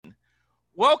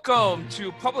Welcome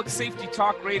to Public Safety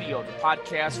Talk Radio, the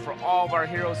podcast for all of our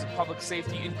heroes of public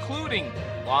safety, including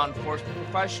law enforcement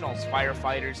professionals,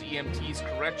 firefighters, EMTs,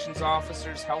 corrections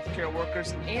officers, healthcare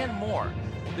workers, and more.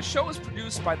 The show is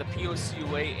produced by the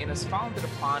POCUA and is founded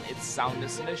upon its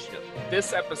Soundness Initiative.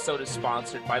 This episode is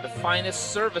sponsored by the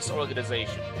Finest Service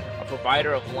Organization, a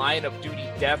provider of line of duty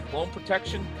death loan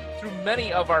protection through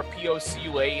many of our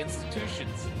POCUA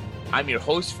institutions. I'm your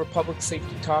host for Public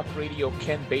Safety Talk Radio,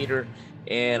 Ken Bader,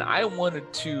 and I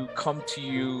wanted to come to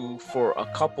you for a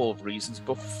couple of reasons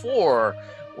before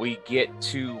we get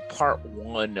to part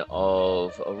one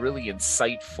of a really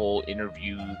insightful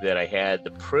interview that I had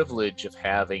the privilege of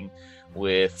having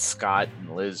with Scott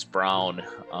and Liz Brown.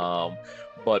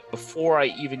 But before I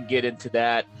even get into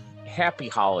that, happy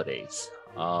holidays.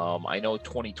 I know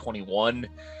 2021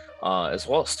 as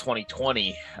well as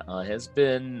 2020 has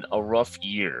been a rough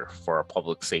year for our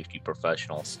public safety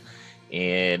professionals.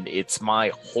 And it's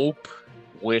my hope,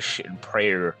 wish, and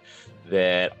prayer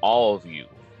that all of you,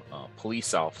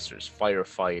 police officers,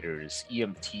 firefighters,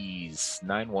 EMTs,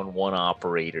 911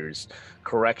 operators,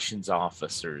 corrections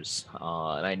officers,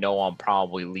 and I know I'm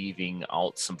probably leaving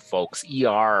out some folks,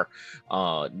 ER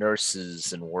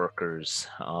nurses and workers,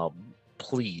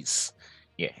 please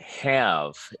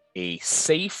have a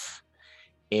safe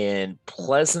and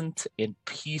pleasant and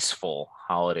peaceful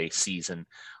holiday season.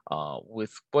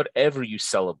 With whatever you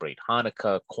celebrate,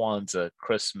 Hanukkah, Kwanzaa,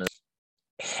 Christmas,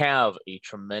 have a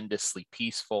tremendously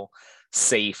peaceful,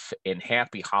 safe, and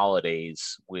happy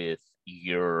holidays with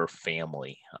your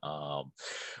family.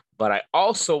 But I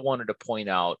also wanted to point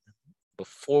out,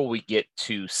 before we get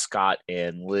to Scott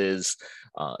and Liz,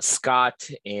 Scott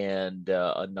and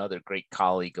another great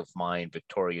colleague of mine,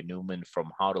 Victoria Newman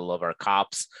from How to Love Our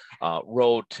Cops,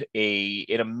 wrote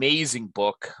an amazing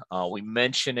book. We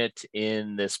mention it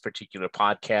in this particular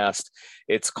podcast.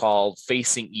 It's called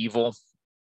Facing Evil.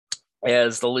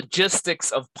 As the logistics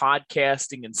of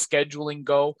podcasting and scheduling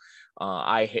go,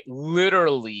 I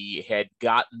literally had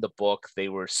gotten the book. They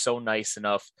were so nice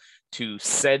enough to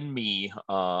send me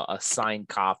a signed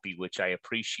copy, which I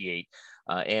appreciate.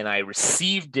 And I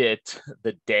received it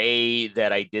the day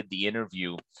that I did the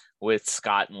interview with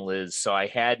Scott and Liz. So I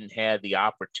hadn't had the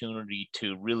opportunity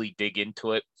to really dig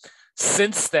into it.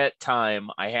 Since that time,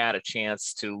 I had a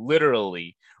chance to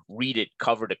literally read it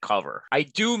cover to cover. I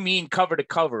do mean cover to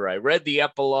cover. I read the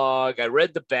epilogue, I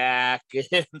read the back,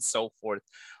 and so forth.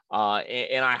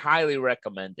 And I highly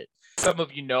recommend it. Some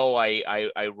of you know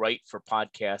I write for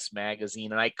Podcast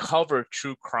Magazine, and I cover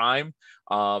true crime.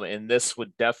 And this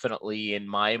would definitely, in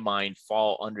my mind,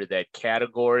 fall under that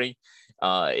category.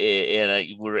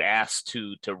 We're asked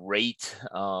to rate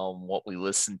what we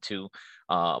listen to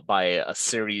by a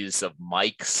series of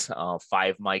mics,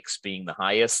 5 mics being the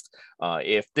highest.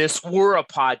 If this were a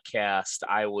podcast,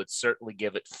 I would certainly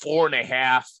give it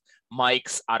 4.5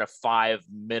 mics out of 5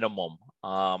 minimum.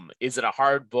 Is it a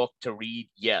hard book to read?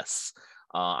 Yes.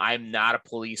 I'm not a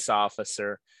police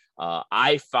officer.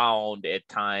 I found at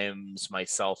times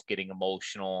myself getting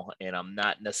emotional, and I'm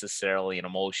not necessarily an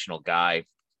emotional guy.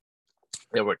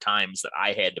 There were times that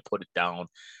I had to put it down.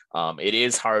 It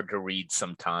is hard to read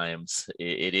sometimes.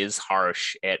 It is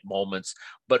harsh at moments,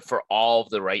 but for all of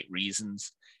the right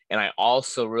reasons. And I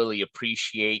also really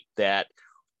appreciate that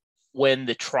when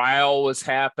the trial was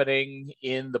happening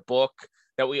in the book,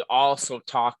 that we also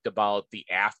talked about the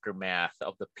aftermath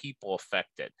of the people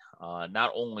affected,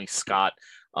 not only Scott,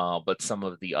 but some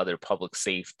of the other public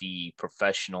safety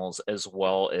professionals, as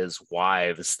well as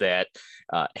wives that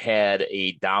had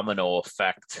a domino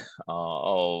effect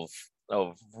of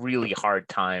really hard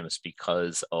times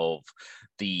because of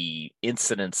the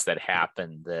incidents that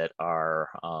happened that are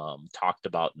talked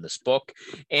about in this book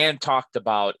and talked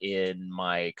about in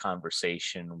my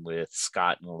conversation with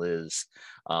Scott and Liz.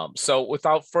 So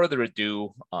without further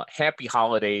ado, happy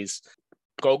holidays.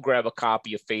 Go grab a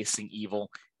copy of Facing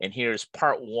Evil. And here's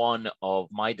part one of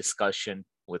my discussion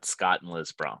with Scott and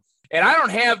Liz Brown. And I don't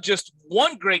have just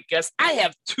one great guest. I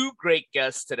have 2 great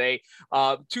guests today,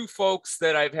 2 folks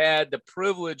that I've had the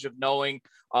privilege of knowing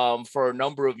for a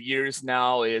number of years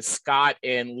now is Scott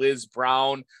and Liz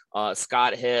Brown.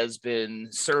 Scott has been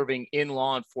serving in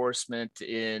law enforcement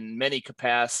in many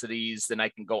capacities, and I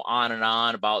can go on and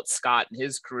on about Scott and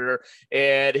his career.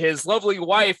 And his lovely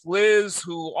wife, Liz,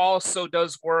 who also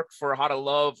does work for How to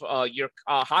Love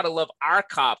Our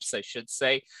Cops, I should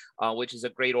say, which is a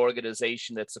great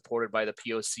organization that's supported by the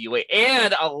POCUA,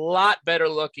 and a lot better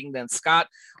looking than Scott,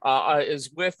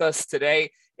 is with us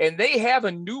today. and they have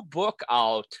a new book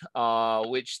out,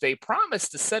 which they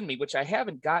promised to send me, which I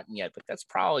haven't gotten yet, but that's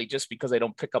probably just because I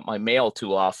don't pick up my mail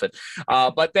too often.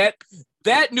 But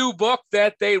that new book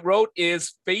that they wrote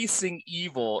is Facing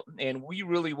Evil, and we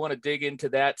really want to dig into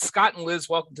that. Scott and Liz,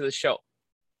 welcome to the show.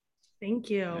 Thank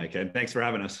you. Okay, thanks for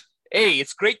having us. Hey,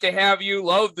 it's great to have you.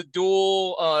 Love the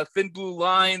dual thin blue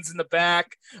lines in the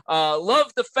back.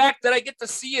 Love the fact that I get to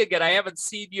see you again. I haven't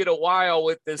seen you in a while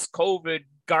with this COVID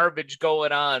garbage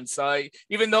going on. So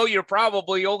even though you're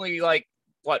probably only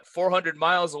 400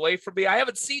 miles away from me, I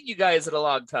haven't seen you guys in a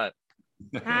long time.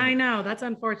 I know, that's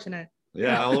unfortunate.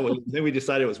 Yeah, then we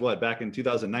decided it was back in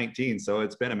 2019. So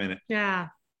it's been a minute.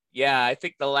 Yeah, I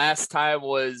think the last time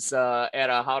was at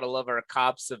a How to Love Our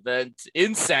Cops event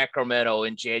in Sacramento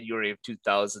in January of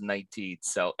 2019.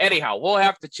 So anyhow, we'll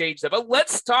have to change that. But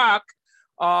let's talk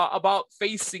about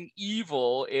Facing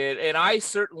Evil. And I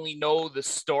certainly know the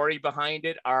story behind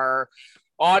it. Our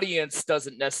audience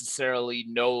doesn't necessarily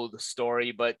know the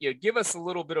story, but give us a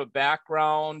little bit of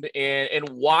background and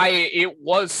why it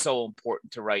was so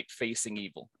important to write Facing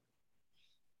Evil.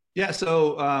 Yeah,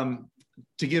 so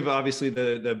to give obviously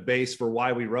the base for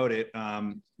why we wrote it,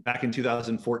 back in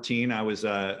 2014, I was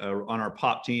on our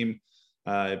POP team,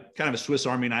 kind of a Swiss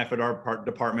Army knife at our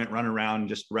department, running around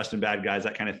just arresting bad guys,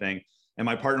 that kind of thing. And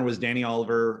my partner was Danny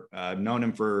Oliver. I've known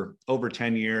him for over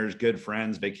 10 years, good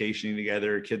friends, vacationing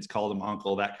together, kids called him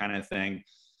uncle, that kind of thing.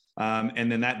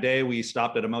 And then that day we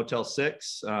stopped at a Motel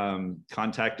 6,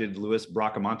 contacted Luis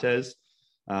Bracamontes.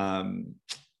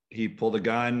 He pulled a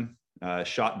gun,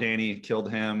 shot Danny,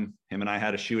 killed him. Him and I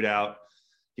had a shootout.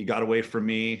 He got away from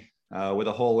me with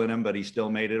a hole in him, but he still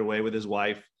made it away with his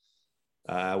wife.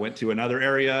 Went to another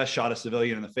area, shot a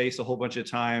civilian in the face a whole bunch of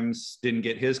times, didn't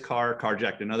get his car,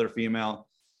 carjacked another female,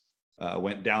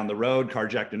 went down the road,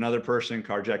 carjacked another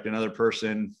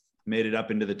person, made it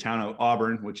up into the town of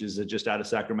Auburn, which is just out of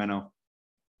Sacramento.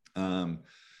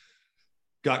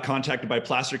 Got contacted by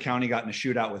Placer County, got in a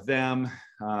shootout with them,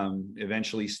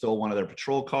 eventually stole one of their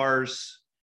patrol cars,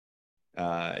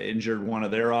 injured one of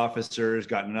their officers,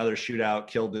 got in another shootout,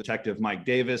 killed Detective Mike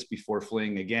Davis before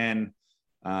fleeing again.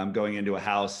 Going into a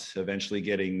house, eventually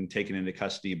getting taken into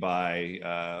custody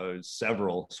by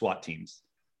several SWAT teams,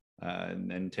 and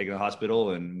then taken to the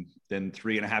hospital. And then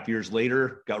 3.5 years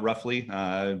later, got roughly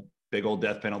big old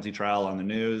death penalty trial on the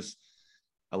news.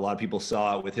 A lot of people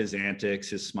saw it with his antics,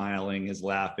 his smiling, his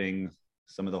laughing,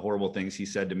 some of the horrible things he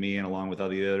said to me, and along with all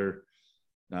the other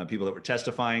people that were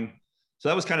testifying. So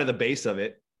that was kind of the base of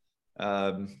it.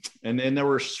 And then there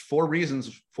were four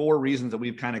reasons that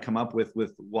we've kind of come up with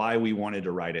why we wanted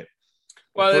to write it.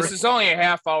 Well, this is only a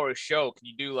half-hour show. Can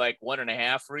you do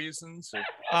 1.5 reasons?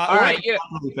 All right,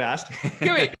 really fast.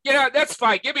 Give me, that's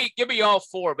fine. Give me all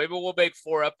four. Maybe we'll make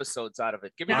 4 episodes out of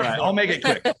it. Give me. All right, I'll make it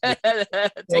quick.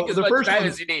 Take as much time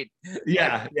as you need.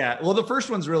 Yeah. Well, the first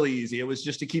one's really easy. It was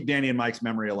just to keep Danny and Mike's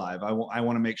memory alive. I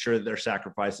want to make sure that their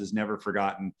sacrifice is never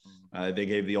forgotten. They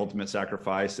gave the ultimate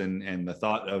sacrifice, and the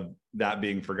thought of that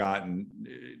being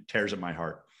forgotten tears at my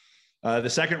heart. The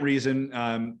second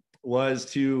reason was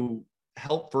to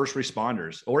help first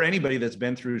responders or anybody that's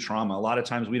been through trauma. A lot of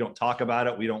times we don't talk about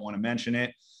it. We don't want to mention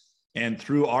it. And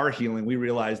through our healing, we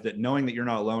realized that knowing that you're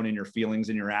not alone in your feelings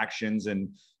and your actions and,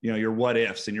 your what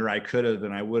ifs and your I could have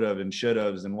and I would have and should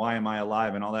have and why am I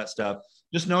alive and all that stuff,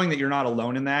 just knowing that you're not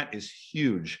alone in that is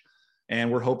huge. And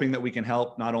we're hoping that we can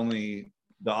help not only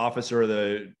the officer or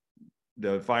the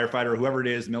firefighter, whoever it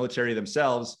is, military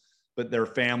themselves, but their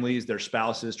families, their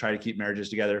spouses, try to keep marriages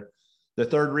together. The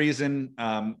third reason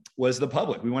was the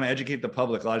public. We want to educate the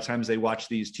public. A lot of times they watch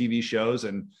these TV shows,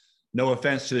 and no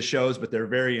offense to the shows, but they're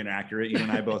very inaccurate. You and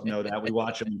I both know that. We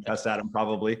watch them and cuss at them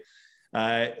probably.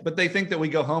 But they think that we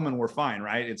go home and we're fine,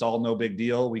 right? It's all no big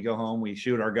deal. We go home, we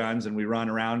shoot our guns, and we run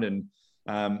around, and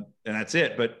that's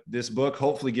it. But this book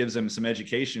hopefully gives them some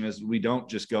education, as we don't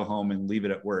just go home and leave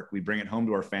it at work. We bring it home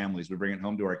to our families. We bring it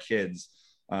home to our kids,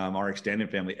 our extended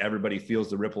family. Everybody feels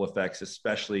the ripple effects,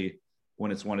 especially when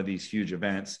it's one of these huge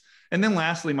events. And then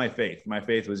lastly, my faith. My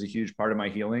faith was a huge part of my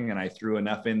healing, and I threw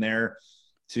enough in there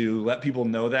to let people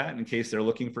know that in case they're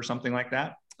looking for something like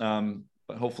that.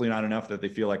 But hopefully not enough that they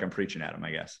feel like I'm preaching at them, I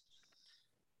guess.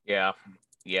 Yeah.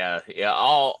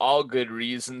 All good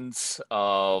reasons.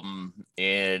 And,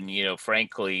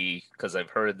 frankly, because I've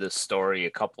heard this story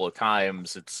a couple of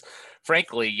times, it's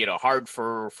frankly, hard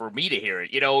for me to hear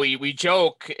it. We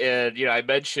joke, and I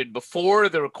mentioned before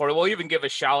the recording. We'll even give a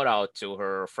shout out to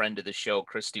her friend of the show,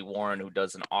 Christy Warren, who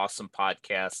does an awesome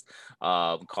podcast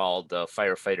called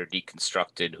Firefighter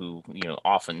Deconstructed, who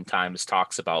oftentimes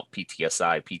talks about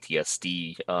PTSI,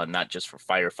 PTSD, not just for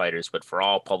firefighters but for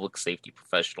all public safety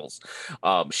professionals.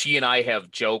 She and I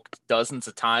have joked dozens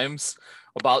of times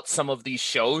about some of these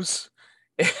shows.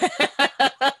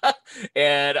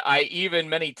 And I even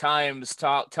many times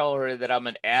tell her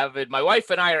that my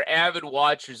wife and I are avid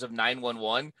watchers of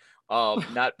 911,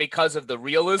 not because of the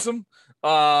realism,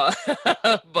 but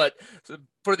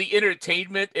for the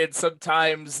entertainment and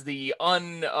sometimes the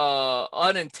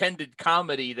unintended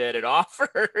comedy that it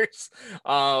offers.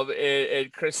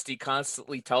 And Christy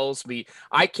constantly tells me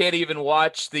I can't even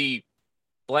watch the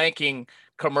blanking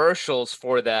commercials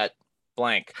for that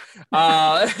blank.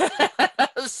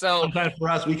 So sometimes for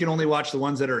us, we can only watch the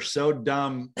ones that are so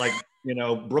dumb, like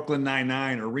Brooklyn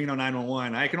Nine-Nine or Reno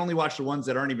 911. I can only watch the ones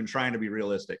that aren't even trying to be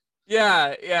realistic.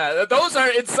 Yeah. Those are,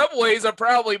 in some ways, are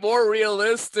probably more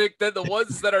realistic than the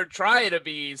ones that are trying to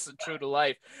be true to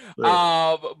life.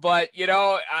 Right. But you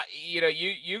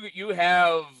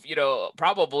have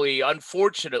probably,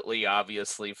 unfortunately,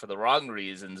 obviously for the wrong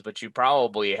reasons, but you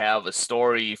probably have a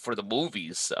story for the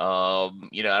movies. I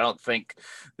don't think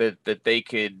that they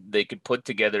could put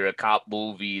together a cop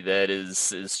movie that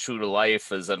is true to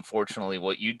life as unfortunately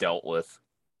what you dealt with.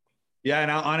 Yeah,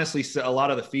 and honestly, a lot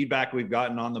of the feedback we've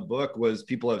gotten on the book was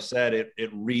people have said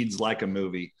it reads like a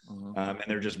movie, and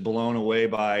they're just blown away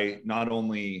by not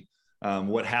only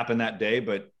what happened that day,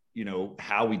 but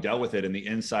how we dealt with it and the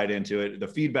insight into it. The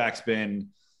feedback's been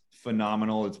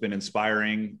phenomenal. It's been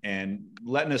inspiring and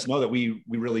letting us know that we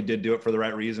really did do it for the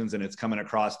right reasons, and it's coming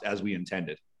across as we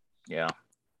intended. Yeah.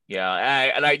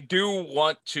 And I do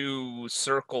want to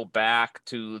circle back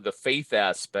to the faith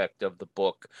aspect of the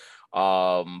book.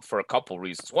 For a couple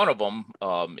reasons. One of them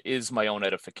is my own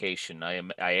edification. I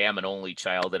am an only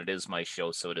child, and it is my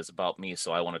show, so it is about me.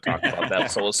 So I want to talk about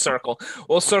that. So we'll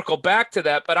circle back to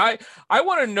that. But I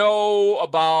want to know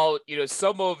about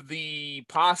some of the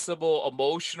possible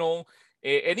emotional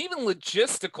and even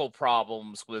logistical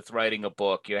problems with writing a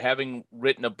book. Having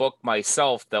written a book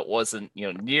myself that wasn't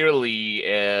nearly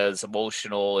as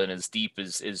emotional and as deep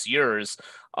as yours.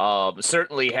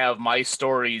 Certainly have my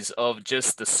stories of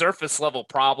just the surface level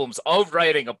problems of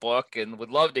writing a book, and would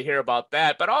love to hear about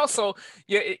that. But also,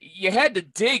 you had to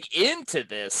dig into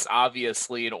this,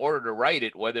 obviously, in order to write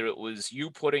it, whether it was you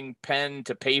putting pen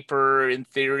to paper in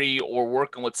theory or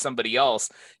working with somebody else.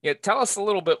 Tell us a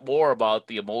little bit more about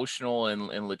the emotional and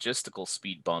logistical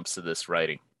speed bumps of this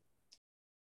writing.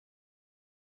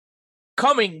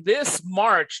 Coming this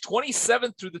March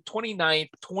 27th through the 29th,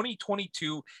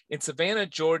 2022 in Savannah,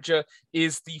 Georgia,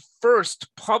 is the first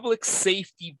Public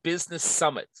Safety Business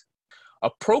Summit, a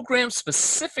program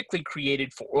specifically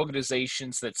created for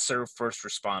organizations that serve first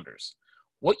responders.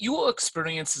 What you will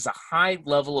experience is a high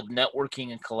level of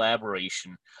networking and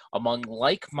collaboration among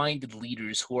like-minded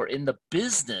leaders who are in the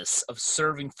business of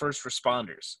serving first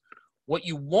responders. What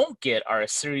you won't get are a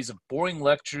series of boring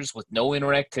lectures with no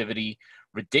interactivity,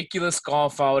 ridiculous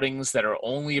golf outings that are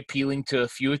only appealing to a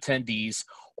few attendees,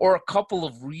 or a couple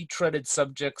of retreaded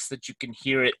subjects that you can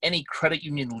hear at any credit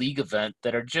union league event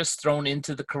that are just thrown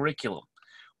into the curriculum.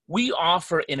 We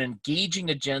offer an engaging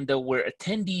agenda where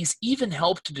attendees even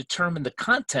help to determine the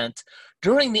content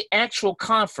during the actual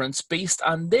conference based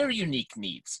on their unique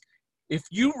needs. If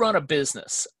you run a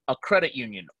business, a credit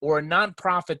union, or a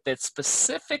nonprofit that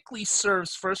specifically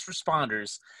serves first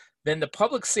responders, then the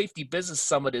Public Safety Business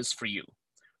Summit is for you.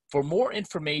 For more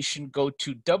information, go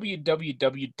to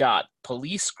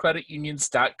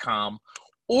www.policecreditunions.com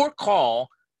or call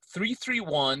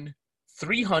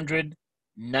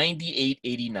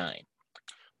 331-300-9889.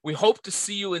 We hope to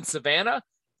see you in Savannah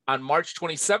on March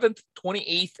 27th,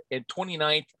 28th, and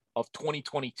 29th of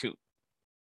 2022.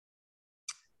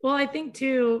 Well, I think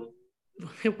too,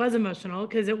 it was emotional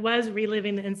because it was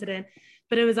reliving the incident,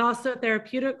 but it was also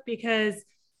therapeutic because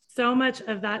so much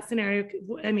of that scenario,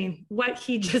 what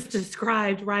he just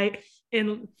described, right,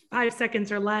 in 5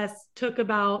 seconds or less took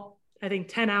about, I think,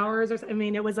 10 hours or so.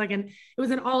 It was it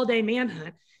was an all-day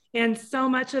manhunt. And so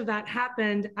much of that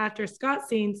happened after Scott's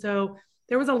scene. So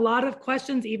there was a lot of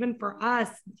questions, even for us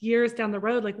years down the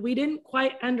road. Like, we didn't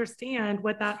quite understand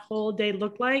what that whole day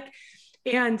looked like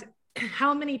and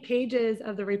how many pages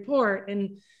of the report.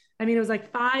 And it was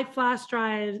like 5 flash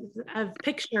drives of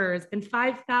pictures and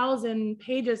 5,000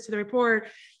 pages to the report.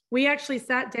 We actually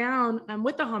sat down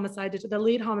with the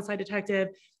lead homicide detective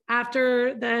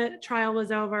after the trial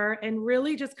was over and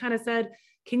really just kind of said,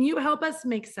 can you help us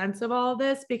make sense of all of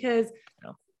this? Because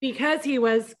he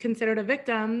was considered a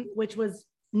victim, which was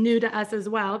new to us as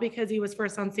well, because he was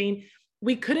first on scene,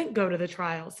 we couldn't go to the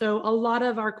trial. So a lot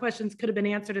of our questions could have been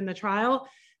answered in the trial,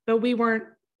 but we weren't,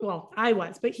 well, I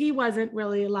was, but he wasn't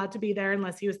really allowed to be there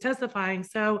unless he was testifying.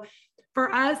 So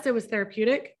for us, it was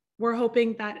therapeutic. We're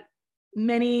hoping that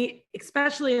many,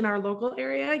 especially in our local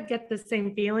area, get the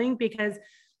same feeling, because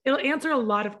it'll answer a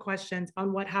lot of questions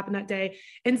on what happened that day.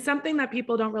 And something that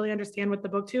people don't really understand with the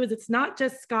book too, is it's not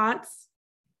just Scott's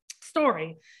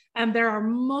story. And there are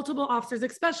multiple officers,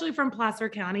 especially from Placer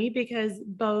County, because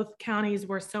both counties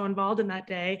were so involved in that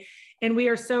day. And we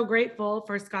are so grateful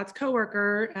for Scott's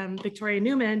coworker, Victoria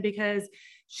Newman, because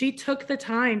she took the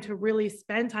time to really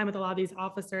spend time with a lot of these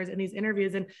officers in these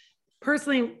interviews. And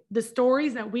personally, the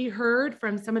stories that we heard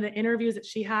from some of the interviews that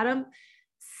she had them,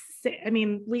 I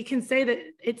mean, we can say that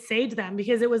it saved them,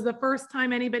 because it was the first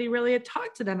time anybody really had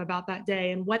talked to them about that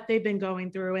day and what they've been going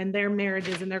through and their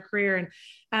marriages and their career.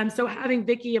 And so having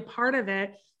Vicki a part of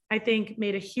it, I think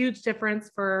made a huge difference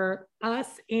for us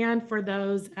and for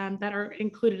those that are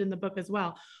included in the book as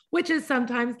well, which is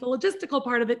sometimes the logistical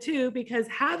part of it too, because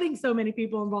having so many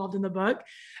people involved in the book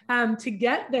to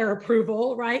get their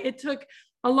approval, right? It took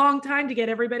a long time to get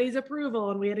everybody's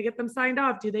approval, and we had to get them signed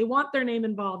off. Do they want their name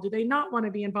involved? Do they not want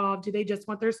to be involved? Do they just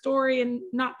want their story and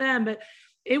not them? But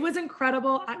it was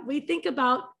incredible. We think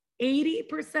about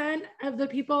 80% of the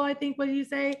people, I think, what do you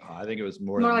say? I think it was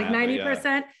more like that,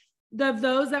 90%. Of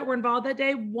those that were involved that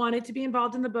day wanted to be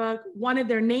involved in the book, wanted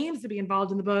their names to be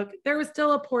involved in the book. There was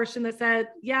still a portion that said,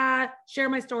 yeah, share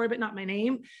my story, but not my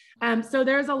name. So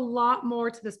there's a lot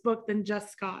more to this book than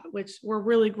just Scott, which we're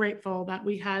really grateful that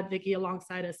we had Vicki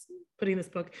alongside us putting this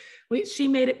book. She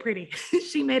made it pretty.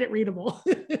 She made it readable.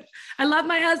 I love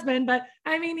my husband, but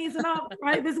I mean, he's an op,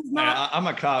 right? This is not. I'm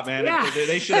a cop, man. Yeah.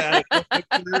 They should have added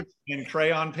pictures and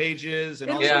crayon pages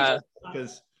and all that,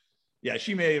 because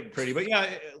she made it pretty. But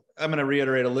I'm going to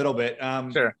reiterate a little bit.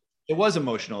 Sure. It was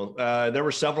emotional. There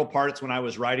were several parts when I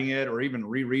was writing it or even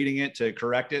rereading it to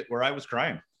correct it where I was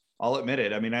crying. I'll admit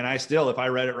it. I mean, and I still, if I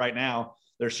read it right now,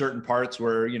 there's certain parts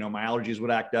where, my allergies would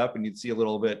act up and you'd see a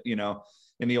little bit,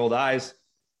 in the old eyes.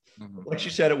 Mm-hmm. Like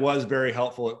you said, it was very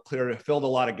helpful. It filled a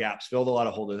lot of gaps, filled a lot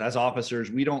of holes. As officers,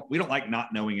 we don't like not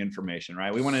knowing information,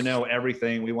 right? We want to know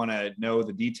everything. We want to know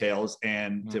the details,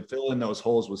 and to fill in those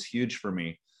holes was huge for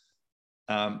me.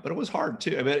 But it was hard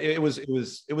too. I mean, it was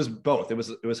both. It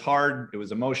was hard. It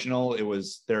was emotional. It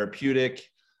was therapeutic.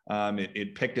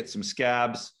 It picked at some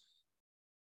scabs,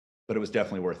 but it was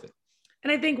definitely worth it.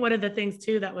 And I think one of the things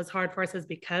too that was hard for us is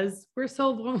because we're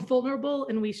so vulnerable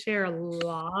and we share a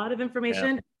lot of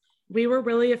information. Yeah. We were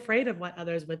really afraid of what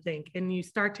others would think. And you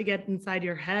start to get inside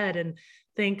your head and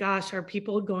think, gosh, are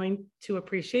people going to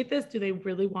appreciate this? Do they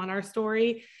really want our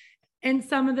story? And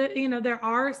some of the, there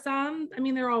are some, I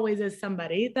mean, there always is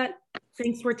somebody that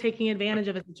thinks we're taking advantage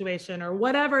of a situation or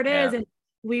whatever it is. And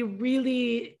we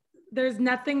really, there's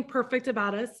nothing perfect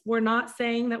about us. We're not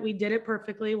saying that we did it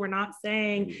perfectly. We're not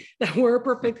saying that we're a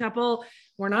perfect couple.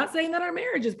 We're not saying that our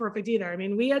marriage is perfect either. I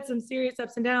mean, we had some serious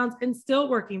ups and downs and still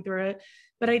working through it.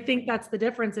 But I think that's the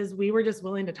difference, is we were just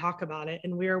willing to talk about it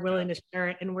and we were willing to share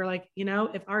it. And we're like,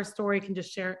 if our story can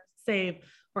just save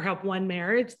or help one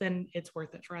marriage, then it's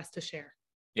worth it for us to share.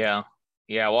 Yeah.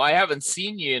 Well, I haven't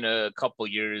seen you in a couple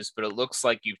of years, but it looks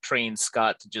like you've trained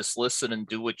Scott to just listen and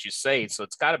do what you say. So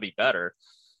it's got to be better.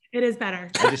 It is better.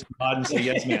 I just nod and say,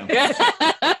 yes, ma'am.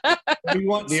 What do you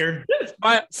want, dear?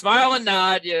 Smile and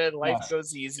nod. Yeah, life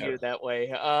goes easier that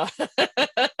way.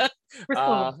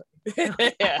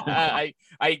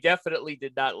 I definitely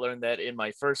did not learn that in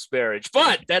my first marriage,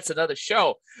 but that's another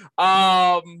show.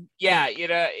 I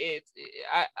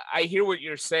hear what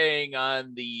you're saying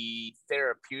on the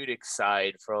therapeutic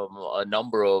side from a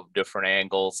number of different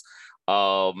angles.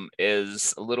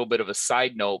 Is a little bit of a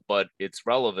side note, but it's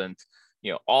relevant.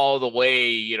 All the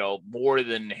way, more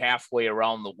than halfway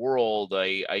around the world,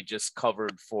 I just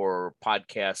covered for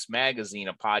Podcast Magazine,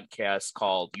 a podcast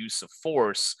called Use of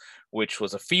Force, which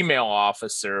was a female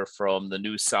officer from the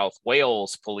New South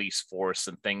Wales police force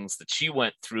and things that she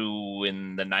went through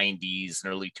in the 90s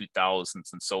and early 2000s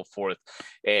and so forth.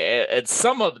 And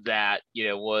some of that,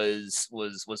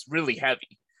 was really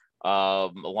heavy,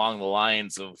 along the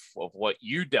lines of what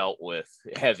you dealt with,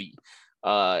 heavy.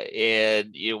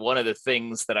 And one of the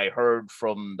things that I heard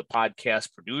from the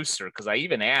podcast producer, because I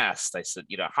even asked, I said,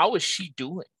 how is she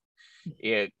doing?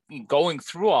 going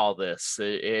through all this,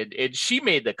 and she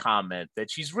made the comment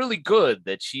that she's really good,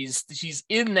 that she's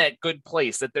in that good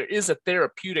place, that there is a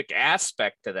therapeutic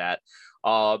aspect to that.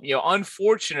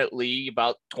 Unfortunately,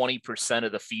 about 20%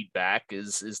 of the feedback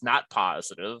is not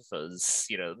positive, as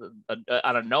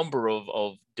on a number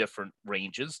of different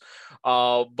ranges.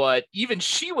 But even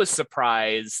she was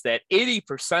surprised that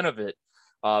 80% of it,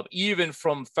 even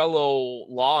from fellow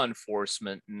law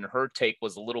enforcement, and her take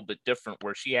was a little bit different,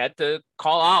 where she had to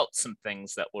call out some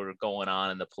things that were going on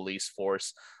in the police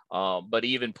force. But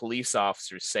even police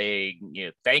officers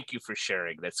saying, thank you for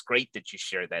sharing. That's great that you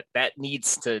share that. That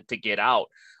needs to get out.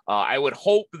 I would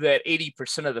hope that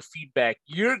 80% of the feedback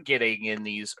you're getting in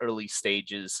these early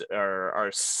stages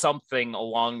are something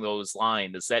along those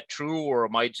lines. Is that true, or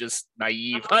am I just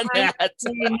naive on that?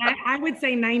 I would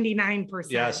say 99%.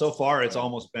 Yeah, so far it's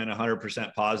almost been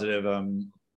 100% positive.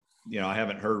 I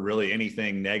haven't heard really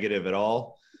anything negative at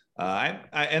all.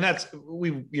 And that's,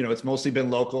 it's mostly been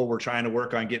local. We're trying to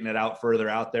work on getting it out further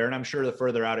out there. And I'm sure the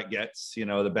further out it gets,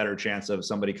 the better chance of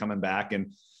somebody coming back.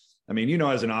 And I mean,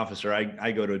 as an officer,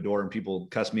 I go to a door and people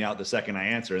cuss me out the second I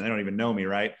answer, and they don't even know me.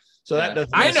 Right. So that doesn't.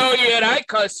 I know you, and I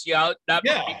cuss you out, not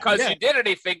because you did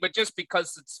anything, but just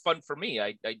because it's fun for me.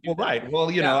 I do. Well, right. Well,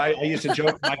 I used to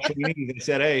joke with my trainees. They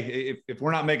said, hey, if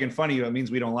we're not making fun of you, it means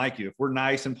we don't like you. If we're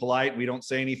nice and polite, we don't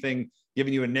say anything,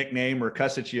 giving you a nickname or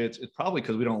cuss at you, it's probably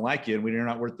because we don't like you and we're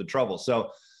not worth the trouble.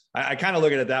 So I kind of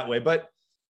look at it that way. But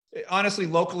honestly,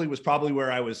 locally was probably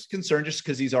where I was concerned, just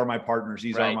because these are my partners.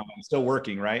 I'm still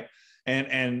working, right?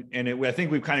 I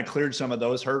think we've kind of cleared some of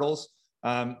those hurdles.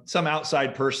 Some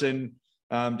outside person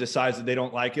decides that they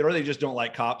don't like it, or they just don't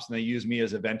like cops and they use me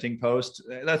as a venting post.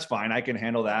 That's fine. I can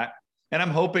handle that. And I'm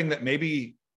hoping that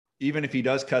maybe even if he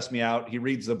does cuss me out, he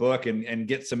reads the book and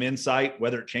gets some insight,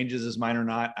 whether it changes his mind or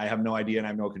not. I have no idea, and I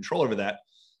have no control over that.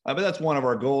 But that's one of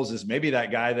our goals, is maybe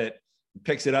that guy that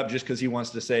picks it up just because he wants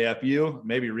to say F you,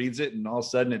 maybe reads it, and all of a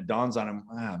sudden it dawns on him,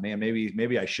 man,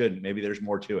 maybe I shouldn't. Maybe there's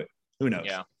more to it. Who knows?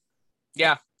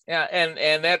 Yeah.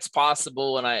 And that's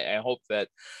possible. And I hope that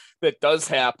does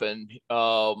happen.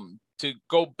 To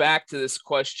go back to this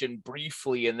question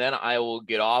briefly, and then I will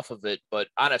get off of it. But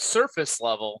on a surface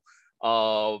level,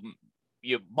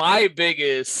 my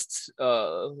biggest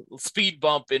speed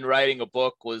bump in writing a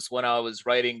book was when I was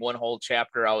writing one whole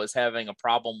chapter I was having a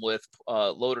problem with,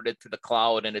 loaded it to the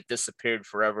cloud, and it disappeared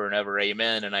forever and ever,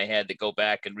 amen, and I had to go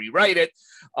back and rewrite it.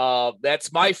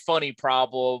 That's my funny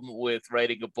problem with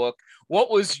writing a book.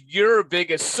 What was your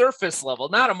biggest surface level,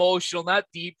 not emotional, not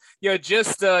deep,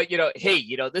 just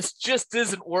hey, this just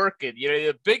isn't working,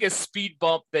 the biggest speed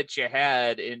bump that you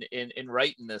had in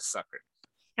writing this sucker?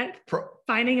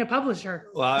 Finding a publisher.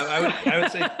 Well, I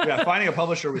would say, finding a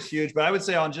publisher was huge, but I would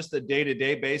say on just the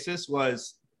day-to-day basis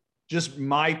was just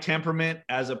my temperament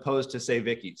as opposed to, say,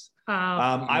 Vicky's.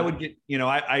 I would get,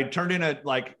 I turned in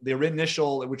the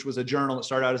initial, which was a journal. It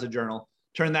started out as a journal,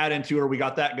 turned that into her. We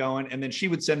got that going. And then she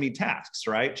would send me tasks,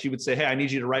 right? She would say, hey, I need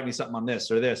you to write me something on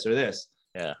this or this or this.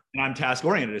 Yeah. And I'm task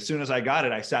oriented. As soon as I got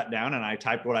it, I sat down and I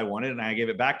typed what I wanted and I gave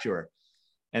it back to her.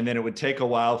 And then it would take a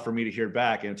while for me to hear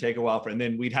back, and take a while and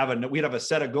then we'd have a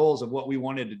set of goals of what we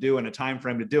wanted to do and a time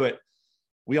frame to do it.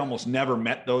 We almost never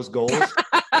met those goals.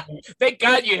 Thank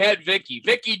God you had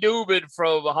Vicky Newman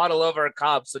from How to Love Our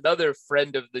Cops, another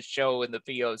friend of the show in the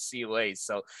POC way.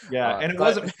 So and it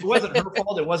wasn't her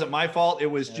fault. It wasn't my fault.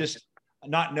 It was just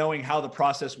not knowing how the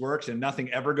process works, and nothing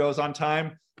ever goes on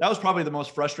time. That was probably the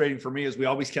most frustrating for me, is we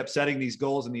always kept setting these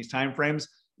goals and these time frames,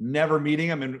 never meeting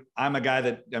them. And I'm a guy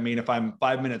that, if I'm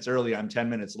 5 minutes early, I'm 10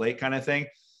 minutes late kind of thing.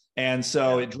 And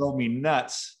so it drove me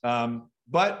nuts.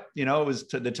 But, it was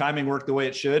the timing worked the way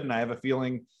it should. And I have a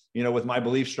feeling, with my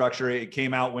belief structure, it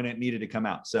came out when it needed to come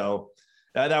out. So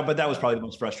but that was probably the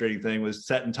most frustrating thing, was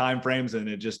setting time frames. And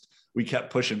we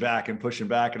kept pushing back.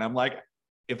 And I'm like,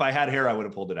 if I had hair, I would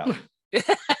have pulled it out.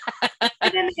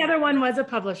 And then the other one was a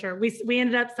publisher. We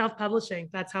ended up self-publishing.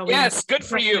 That's how we. Yes. Good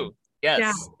for you. Yes.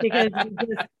 Yeah, because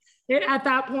at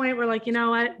that point we're like,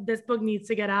 what, this book needs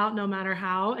to get out no matter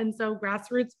how. And so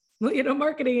grassroots,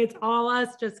 marketing, it's all us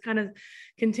just kind of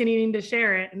continuing to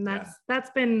share it. And that's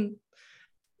been,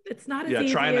 it's not as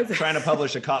easy trying to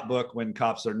publish a cop book when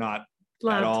cops are not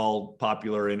at all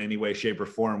popular in any way, shape, or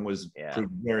form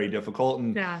proved very difficult.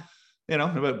 And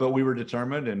but we were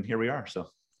determined, and here we are. So.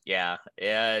 Yeah.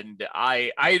 And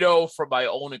I know from my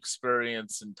own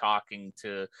experience in talking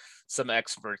to some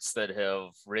experts that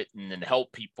have written and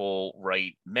helped people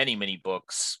write many, many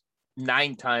books,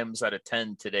 9 times out of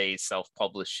 10 today,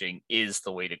 self-publishing is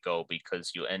the way to go,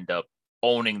 because you end up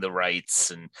owning the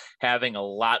rights and having a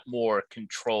lot more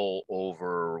control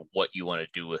over what you want to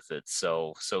do with it.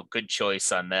 So good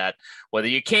choice on that. Whether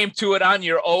you came to it on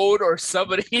your own or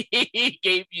somebody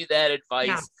gave you that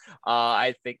advice,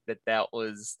 I think that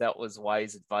was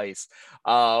wise advice.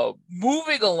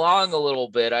 Moving along a little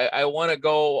bit, I want to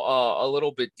go a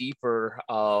little bit deeper.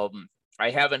 I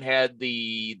haven't had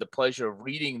the pleasure of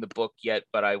reading the book yet,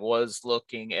 but I was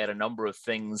looking at a number of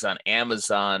things on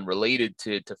Amazon related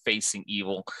to Facing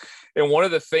Evil. And one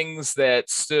of the things that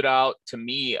stood out to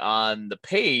me on the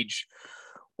page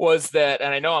was that,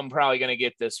 and I know I'm probably going to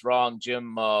get this wrong,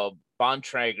 Jim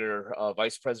Bontrager,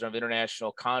 Vice President of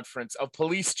International Conference of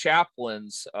Police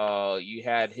Chaplains, you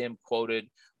had him quoted,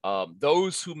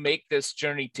 those who make this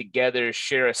journey together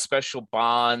share a special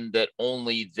bond that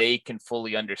only they can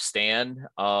fully understand.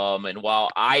 And while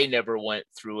I never went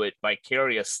through it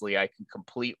vicariously, I can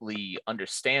completely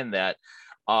understand that.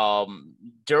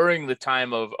 During the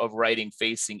time of writing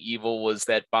Facing Evil, was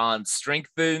that bond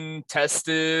strengthened,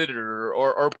 tested,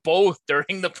 or both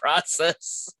during the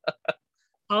process?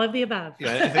 All of the above.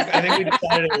 Yeah, I think we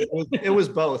decided it was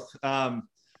both.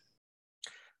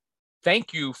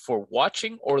 Thank you for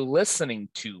watching or listening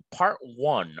to part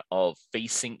 1 of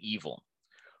Facing Evil.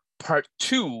 Part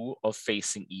 2 of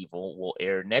Facing Evil will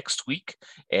air next week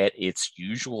at its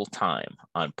usual time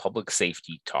on Public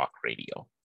Safety Talk Radio.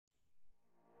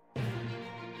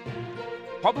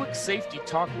 Public Safety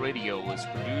Talk Radio is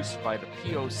produced by the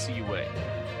POCUA.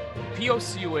 The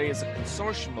POCUA is a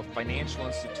consortium of financial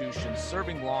institutions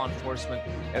serving law enforcement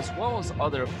as well as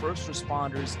other first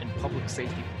responders and public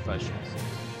safety professionals.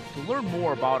 To learn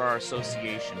more about our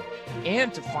association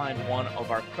and to find one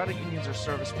of our credit unions or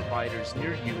service providers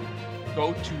near you,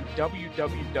 go to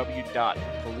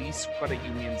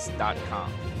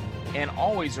www.policecreditunions.com. And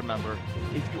always remember,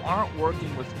 if you aren't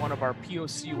working with one of our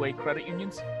POCUA credit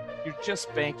unions, you're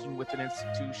just banking with an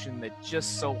institution that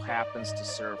just so happens to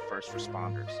serve first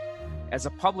responders. As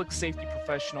a public safety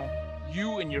professional,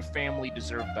 you and your family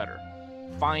deserve better.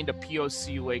 Find a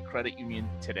POCUA credit union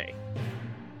today.